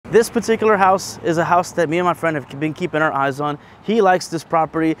This particular house is a house that me and my friend have been keeping our eyes on. He likes this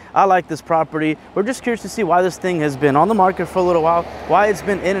property, I like this property. We're just curious to see why this thing has been on the market for a little while, why it's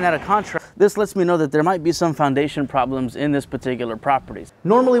been in and out of contract. This lets me know that there might be some foundation problems in this particular property.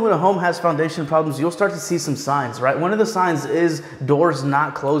 Normally when a home has foundation problems, you'll start to see some signs, right? One of the signs is doors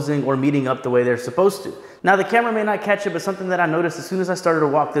not closing or meeting up the way they're supposed to. Now the camera may not catch it, but something that I noticed as soon as I started to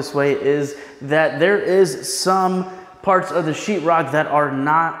walk this way is that there is some parts of the sheetrock that are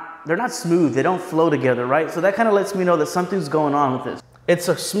they're not smooth, they don't flow together, right? So that kind of lets me know that something's going on with this. It's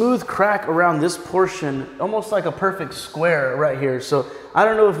a smooth crack around this portion, almost like a perfect square right here. So I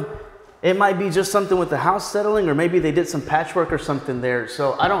don't know if it might be just something with the house settling, or maybe they did some patchwork or something there.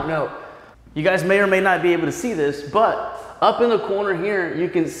 So I don't know. You guys may or may not be able to see this, but up in the corner here, you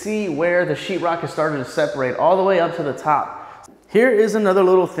can see where the sheetrock is starting to separate all the way up to the top. Here is another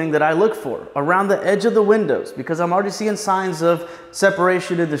little thing that I look for around the edge of the windows, because I'm already seeing signs of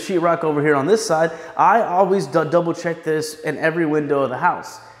separation in the sheetrock over here on this side. I always double check this in every window of the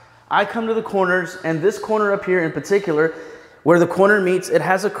house. I come to the corners, and this corner up here in particular, where the corner meets, it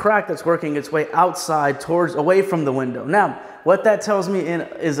has a crack that's working its way outside towards away from the window. Now, what that tells me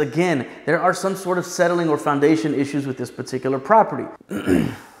is, again, there are some sort of settling or foundation issues with this particular property.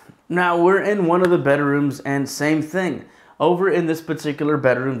 Now, we're in one of the bedrooms, and same thing. Over in this particular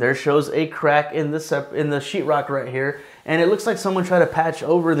bedroom, there shows a crack in the sheetrock right here, and it looks like someone tried to patch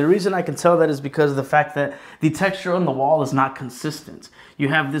over. The reason I can tell that is because of the fact that the texture on the wall is not consistent. You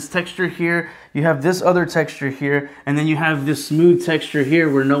have this texture here, you have this other texture here, and then you have this smooth texture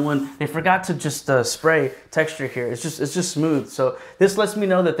here where they forgot to just spray texture here. It's just smooth. So this lets me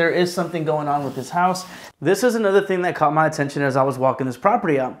know that there is something going on with this house. This is another thing that caught my attention as I was walking this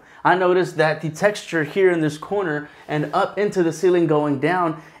property out. I noticed that the texture here in this corner and up into the ceiling going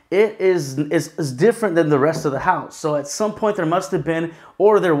down, it is different than the rest of the house. So at some point there must have been,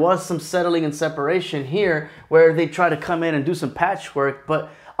 or there was some settling and separation here where they try to come in and do some patchwork, but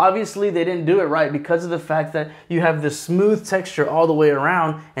obviously they didn't do it right because of the fact that you have this smooth texture all the way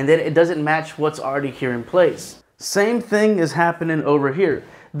around, and then it doesn't match what's already here in place. Same thing is happening over here.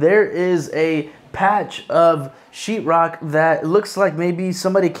 There is a patch of sheetrock that looks like maybe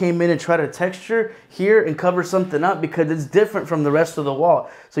somebody came in and tried to texture here and cover something up because it's different from the rest of the wall.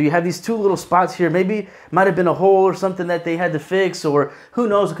 So you have these two little spots here. Maybe might have been a hole or something that they had to fix, or who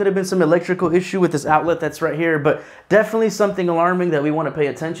knows, it could have been some electrical issue with this outlet that's right here, but definitely something alarming that we want to pay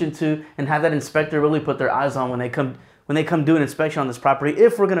attention to and have that inspector really put their eyes on when they come do an inspection on this property,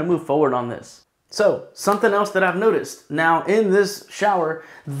 if we're going to move forward on this. So something else that I've noticed now in this shower,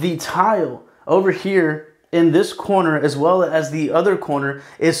 the tile over here in this corner as well as the other corner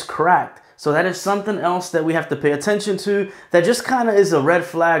is cracked. So that is something else that we have to pay attention to, that just kind of is a red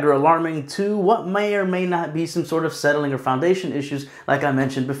flag or alarming to what may or may not be some sort of settling or foundation issues like I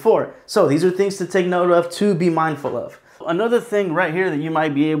mentioned before. So these are things to take note of, to be mindful of. Another thing right here that you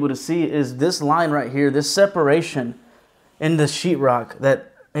might be able to see is this line right here, this separation in the sheetrock that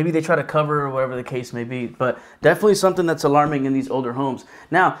maybe they try to cover or whatever the case may be, but definitely something that's alarming in these older homes.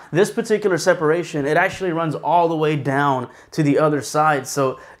 Now, this particular separation, it actually runs all the way down to the other side.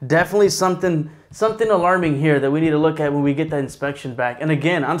 So definitely something alarming here that we need to look at when we get that inspection back. And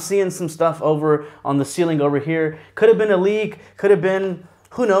again, I'm seeing some stuff over on the ceiling over here. Could have been a leak, could have been,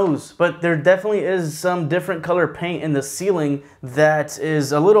 who knows, but there definitely is some different color paint in the ceiling that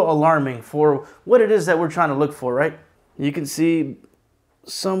is a little alarming for what it is that we're trying to look for, right? You can see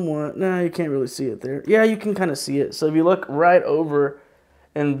somewhat, no, you can't really see it there. Yeah, you can kind of see it. So if you look right over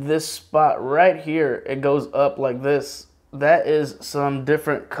in this spot right here, it goes up like this. That is some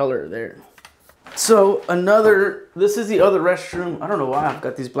different color there. So this is the other restroom. I don't know why I've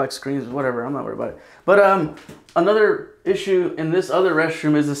got these black screens, whatever, I'm not worried about it. But another issue in this other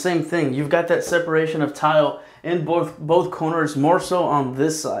restroom is the same thing. You've got that separation of tile in both corners, more so on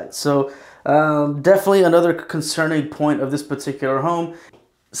this side. So definitely another concerning point of this particular home.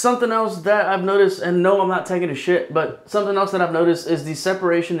 Something else that I've noticed, and no, I'm not taking a shit, but something else that I've noticed is the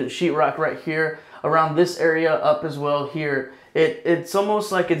separation in sheetrock right here around this area up as well here. It's almost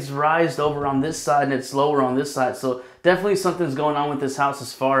like it's rised over on this side and it's lower on this side. So definitely something's going on with this house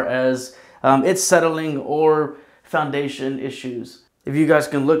as far as its settling or foundation issues. If you guys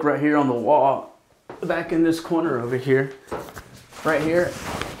can look right here on the wall, back in this corner over here, right here,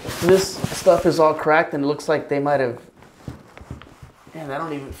 this stuff is all cracked and it looks like they might have, man, that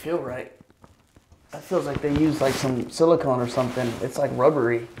don't even feel right. That feels like they used like some silicone or something. It's like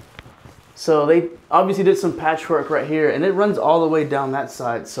rubbery. So they obviously did some patchwork right here, and it runs all the way down that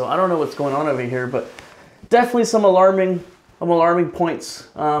side. So I don't know what's going on over here, but definitely some alarming points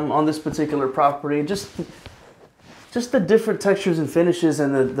on this particular property. Just just the different textures and finishes,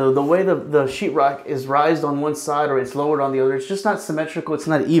 and the way the sheetrock is raised on one side or it's lowered on the other. It's just not symmetrical, it's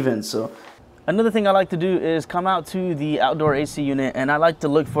not even. So another thing I like to do is come out to the outdoor AC unit, and I like to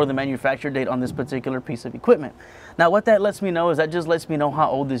look for the manufacture date on this particular piece of equipment. Now what that lets me know is that just lets me know how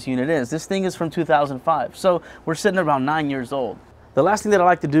old this unit is. This thing is from 2005, so we're sitting at about 9 years old. The last thing that I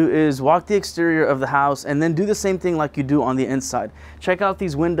like to do is walk the exterior of the house and then do the same thing like you do on the inside. Check out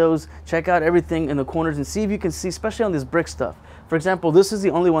these windows, check out everything in the corners, and see if you can see, especially on this brick stuff. For example, this is the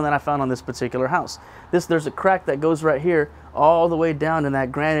only one that I found on this particular house. There's a crack that goes right here all the way down in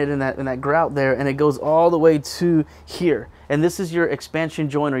that granite and that grout there, and it goes all the way to here. And this is your expansion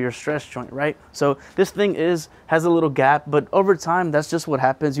joint or your stress joint, right? So this thing has a little gap, but over time, that's just what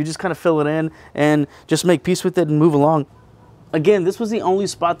happens. You just kind of fill it in and just make peace with it and move along. Again, this was the only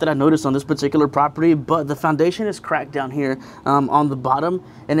spot that I noticed on this particular property, but the foundation is cracked down here on the bottom,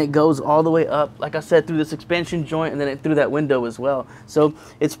 and it goes all the way up, like I said, through this expansion joint and then through that window as well. So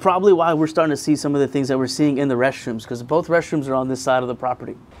it's probably why we're starting to see some of the things that we're seeing in the restrooms, because both restrooms are on this side of the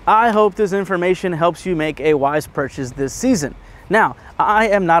property. I hope this information helps you make a wise purchase this season. Now, I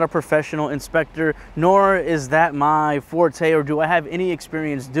am not a professional inspector, nor is that my forte, or do I have any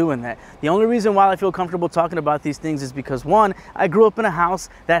experience doing that. The only reason why I feel comfortable talking about these things is because, one, I grew up in a house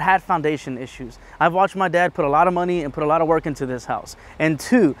that had foundation issues. I've watched my dad put a lot of money and put a lot of work into this house. And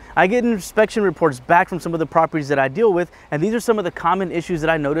two, I get inspection reports back from some of the properties that I deal with, and these are some of the common issues that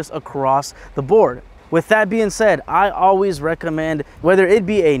I notice across the board. With that being said, I always recommend, whether it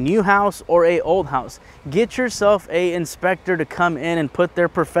be a new house or a old house, get yourself an inspector to come in and put their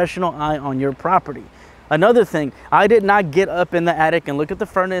professional eye on your property. Another thing, I did not get up in the attic and look at the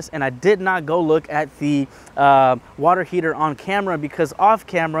furnace, and I did not go look at the water heater on camera, because off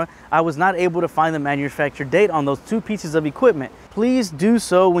camera, I was not able to find the manufacture date on those two pieces of equipment. Please do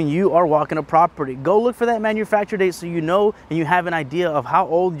so when you are walking a property. Go look for that manufacture date so you know and you have an idea of how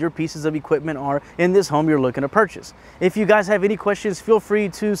old your pieces of equipment are in this home you're looking to purchase. If you guys have any questions, feel free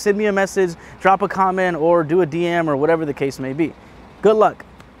to send me a message, drop a comment, or do a DM, or whatever the case may be. Good luck.